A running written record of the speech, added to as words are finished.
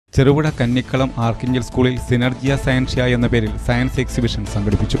ചെറുപുഴ കന്നിക്കളം ആർക്കിഞ്ചൽ സ്കൂളിൽ സിനർജിയ സയൻസ എന്ന പേരിൽ സയൻസ് എക്സിബിഷൻ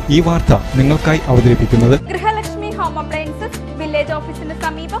സംഘടിപ്പിച്ചു. ഈ വാർത്ത നിങ്ങൾക്കായി അവതരിപ്പിക്കുന്നത് ഗൃഹലക്ഷ്മി ഹോം അപ്ലയൻസസ്, വില്ലേജ് ഓഫീസിന്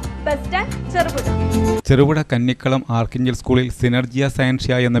സമീപം, ബസ് സ്റ്റാൻഡ്, ചെറുപുഴ. ചെറുപുഴ കന്നിക്കളം ആർക്കിഞ്ചൽ സ്കൂളിൽ സിനർജിയ സയൻസ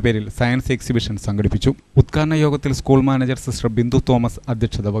എന്ന പേരിൽ സയൻസ് എക്സിബിഷൻ സംഘടിപ്പിച്ചു. ഉദ്ഘാടന യോഗത്തിൽ school manager sister Bindu Thomas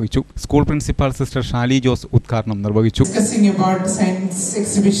അധ്യക്ഷത വഹിച്ചു. School principal sister Shali Jose ഉദ്ഘാടനം നിർവഹിച്ചു.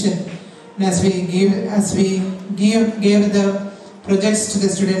 Projects to the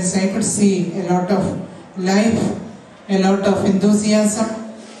students, I could see a lot of life, a lot of enthusiasm,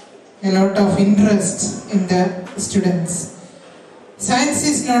 a lot of interest in the students. Science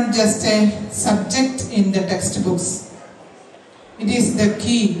is not just a subject in the textbooks. It is the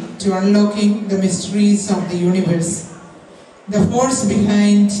key to unlocking the mysteries of the universe, the force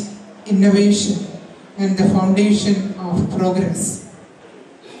behind innovation and the foundation of progress.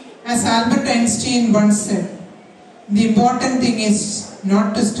 As Albert Einstein once said, the important thing is not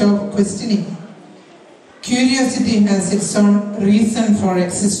to stop questioning. Curiosity has its own reason for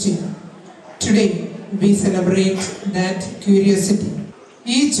existing. Today, we celebrate that curiosity.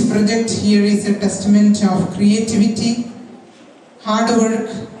 Each project here is a testament of creativity, hard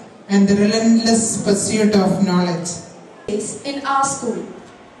work, and the relentless pursuit of knowledge. In our school.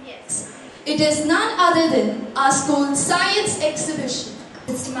 Yes. It is none other than our school's science exhibition.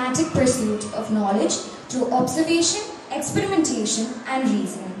 Systematic pursuit of knowledge through observation, experimentation and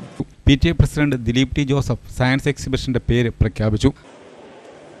reasoning. PTA President Dilip T. Joseph science എക്സിബിഷന്റെ പേര് പ്രഖ്യാപിച്ചു.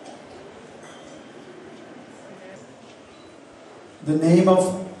 The name of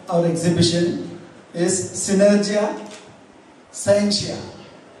our exhibition is Synergia Scientia.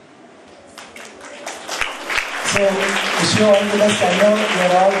 So, wish you all the best. I know you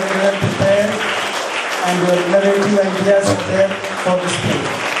are all very well prepared and your innovative ideas are there for display.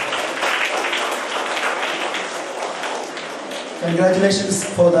 Congratulations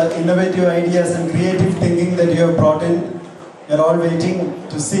for the innovative ideas and creative thinking that you have brought in. We are all waiting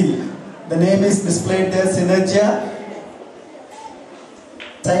to see. The name is displayed there, Synergia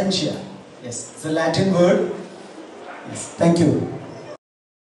Scientia. Yes, it's a Latin word. Yes, thank you.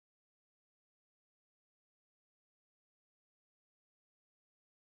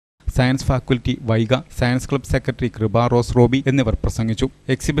 Science faculty Vaiga, science club secretary കൃപ rose Robbie എന്നിവർ പ്രസംഗിച്ചു.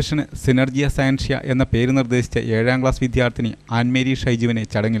 എക്സിബിഷന് സിനർജിയ സയൻസ എന്ന പേര് നിർദ്ദേശിച്ച 7ാം class വിദ്യാർത്ഥിനി ആൻമേരി ഷൈജുവിനെ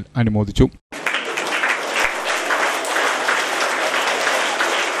ചടങ്ങിൽ അനുമോദിച്ചു.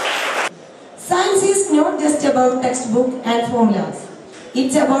 Science is not just about textbook and formulas.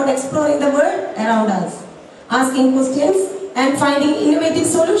 It's about exploring the world around us, asking questions and finding innovative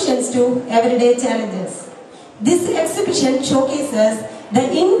solutions to everyday challenges. This exhibition showcases the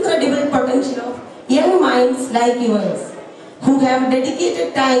incredible potential of young minds like yours, who have dedicated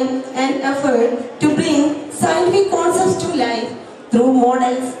time and effort to bring scientific concepts to life through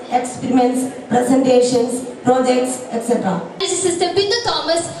models, experiments, presentations, projects, etc. Sister Bindu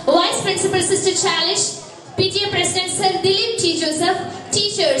Thomas, Vice Principal Sister Chalish, PTA President Sir Dilip T. Joseph,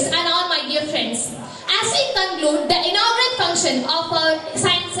 teachers and all my dear friends. As we conclude the inaugural function of our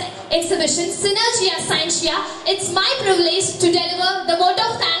science exhibition, Synergia Scientia, it's my privilege to deliver the vote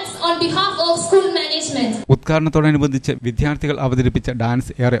of thanks on behalf of school management. ഉദ്ഘാടനത്തോടനുബന്ധിച്ച് വിദ്യാർത്ഥികൾ അവതരിപ്പിച്ച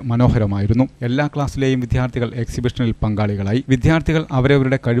dance ഏറെ മനോഹരമായിരുന്നു. എല്ലാ ക്ലാസ്സിലെയും വിദ്യാർത്ഥികൾ എക്സിബിഷനിൽ പങ്കാളികളായി. വിദ്യാർത്ഥികൾ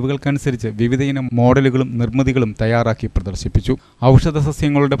അവരവരുടെ കഴിവുകൾക്കനുസരിച്ച് വിവിധയിനം മോഡലുകളും നിർമ്മിതികളും തയ്യാറാക്കി പ്രദർശിപ്പിച്ചു. ഔഷധ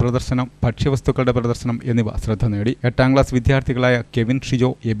സസ്യങ്ങളുടെ പ്രദർശനം, ഭക്ഷ്യവസ്തുക്കളുടെ പ്രദർശനം എന്നിവ ശ്രദ്ധ നേടി. 8ാം class വിദ്യാർത്ഥികളായ Kevin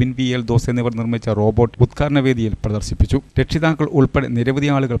Shijo, Ebin V L those എന്നിവർ നിർമ്മിച്ച റോബോട്ട് ഉദ്ഘാടനവേദിയിൽ പ്രദർശിപ്പിച്ചു. രക്ഷിതാക്കൾ ഉൾപ്പെടെ നിരവധി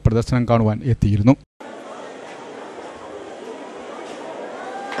ആളുകൾ പ്രദർശനം കാണുവാൻ എത്തിയിരുന്നു.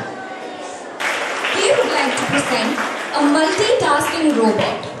 A multitasking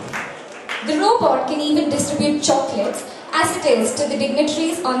robot. The robot can even distribute chocolates as it is to the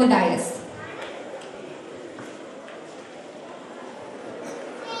dignitaries on the dais.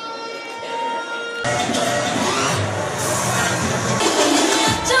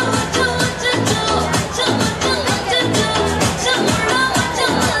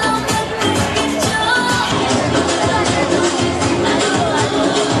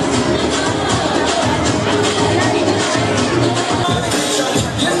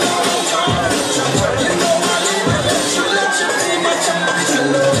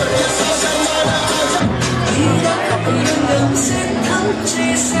 Chalo,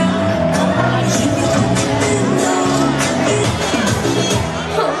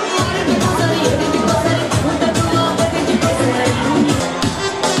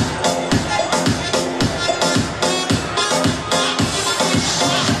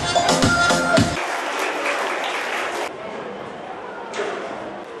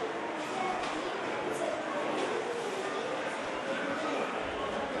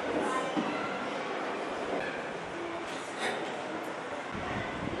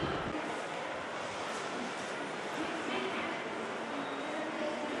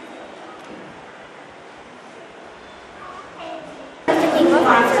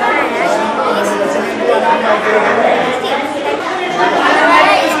 my dear friends.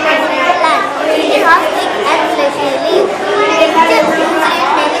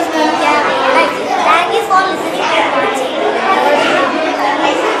 Thank you for listening and watching.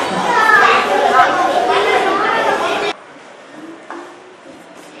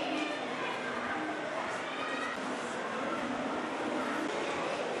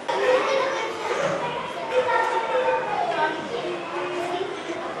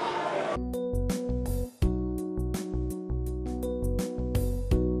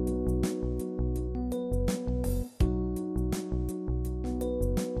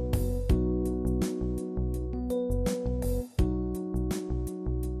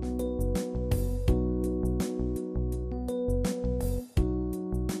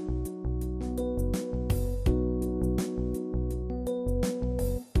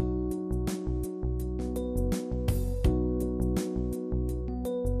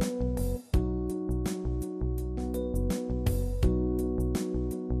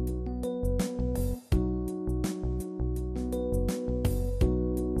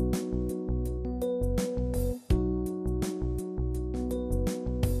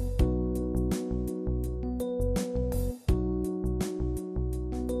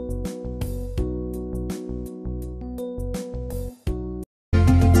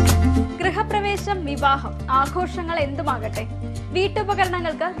 ഗൃഹപ്രവേശം, വിവാഹം, ആഘോഷങ്ങൾ എന്തുമാകട്ടെ,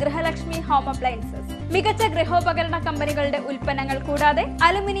 വീട്ടുപകരണങ്ങൾക്ക് ഗൃഹലക്ഷ്മി ഹോം അപ്ലയൻസസ്. മികച്ച ഗൃഹോപകരണ കമ്പനികളുടെ ഉൽപ്പന്നങ്ങൾ കൂടാതെ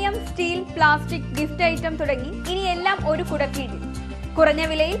aluminium, steel, plastic, gift item തുടങ്ങി ഇനി എല്ലാം ഒരു കുടക്കീഴിൽ. കുറഞ്ഞ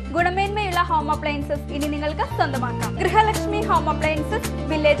വിലയിൽ ഗുണമേന്മയുള്ള ഹോം അപ്ലയൻസസ് ഇനി നിങ്ങൾക്ക് സ്വന്തമാക്കാം. ഗൃഹലക്ഷ്മി ഹോം അപ്ലയൻസസ്,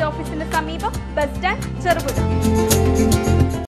 വില്ലേജ് ഓഫീസിന് സമീപം, ബസ് സ്റ്റാൻഡ്, ചെറുപുഴ.